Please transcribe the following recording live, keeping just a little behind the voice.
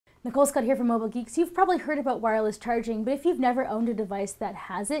Nicole Scott here from Mobile Geeks. You've probably heard about wireless charging, but if you've never owned a device that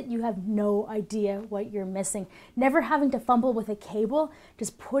has it, you have no idea what you're missing. Never having to fumble with a cable,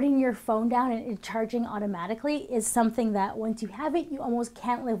 just putting your phone down and it charging automatically is something that once you have it, you almost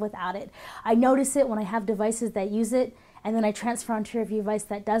can't live without it. I notice it when I have devices that use it, and then I transfer onto a device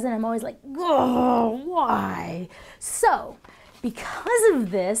that doesn't. I'm always like, oh, why? So, because of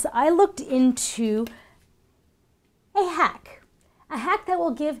this, I looked into a hack that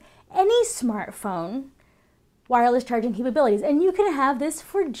will give any smartphone wireless charging capabilities, and you can have this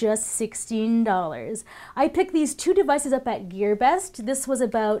for just $16. I picked these two devices up at GearBest. This was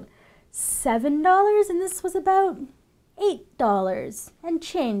about $7 and this was about $8 and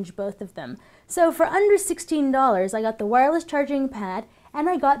change, both of them. So for under $16, I got the wireless charging pad and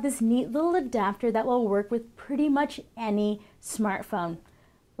I got this neat little adapter that will work with pretty much any smartphone.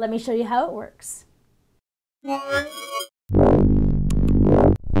 Let me show you how it works.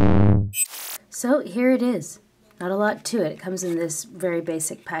 So here it is. Not a lot to it. It comes in this very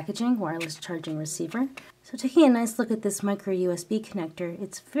basic packaging, wireless charging receiver. So taking a nice look at this micro USB connector,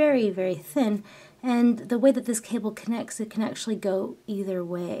 it's very, very thin, and the way that this cable connects, it can actually go either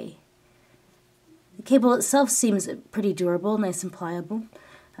way. The cable itself seems pretty durable, nice and pliable,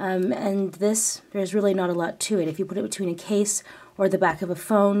 and there's really not a lot to it. If you put it between a case or the back of a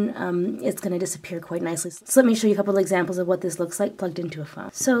phone, it's going to disappear quite nicely. So let me show you a couple of examples of what this looks like plugged into a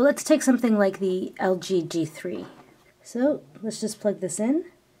phone. So let's take something like the LG G3. So let's just plug this in.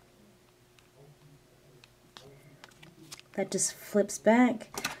 That just flips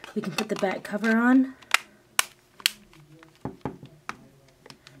back. We can put the back cover on.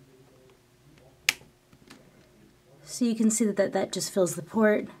 So you can see that just fills the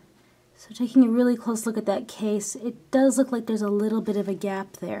port. So taking a really close look at that case, it does look like there's a little bit of a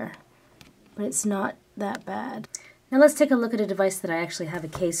gap there, but it's not that bad. Now let's take a look at a device that I actually have a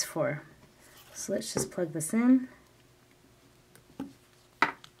case for. So let's just plug this in.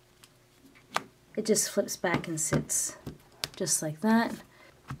 It just flips back and sits just like that.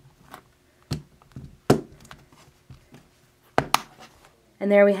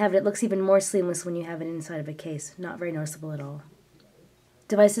 And there we have it. It looks even more seamless when you have it inside of a case. Not very noticeable at all.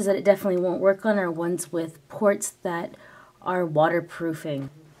 Devices that it definitely won't work on are ones with ports that are waterproofing.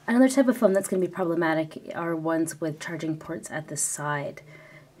 Another type of phone that's going to be problematic are ones with charging ports at the side.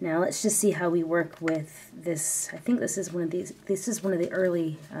 Now let's just see how we work with this. I think this is one of these. This is one of the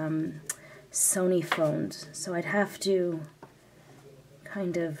early Sony phones. So I'd have to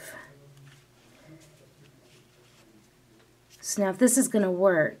kind of. So now if this is going to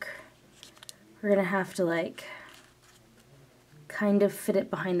work, we're going to have to kind of fit it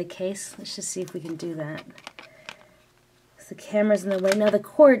behind the case. Let's just see if we can do that. So the camera's in the way. Now the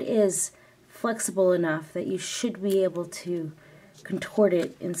cord is flexible enough that you should be able to contort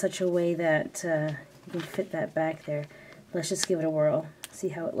it in such a way that you can fit that back there. Let's just give it a whirl, see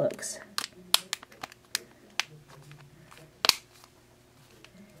how it looks.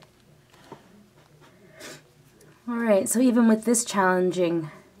 Alright, so even with this challenging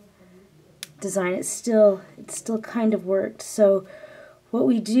design, it still kind of worked. So what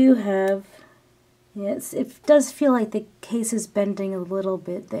we do have, it does feel like the case is bending a little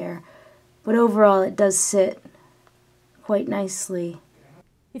bit there, but overall it does sit quite nicely.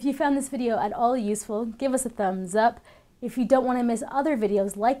 If you found this video at all useful, give us a thumbs up. If you don't want to miss other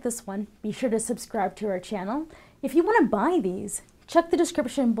videos like this one, be sure to subscribe to our channel. If you want to buy these, check the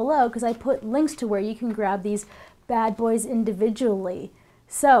description below because I put links to where you can grab these bad boys individually.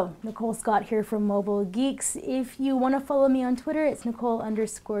 So, Nicole Scott here from Mobile Geeks. If you want to follow me on Twitter, it's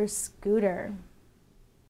Nicole_Scooter.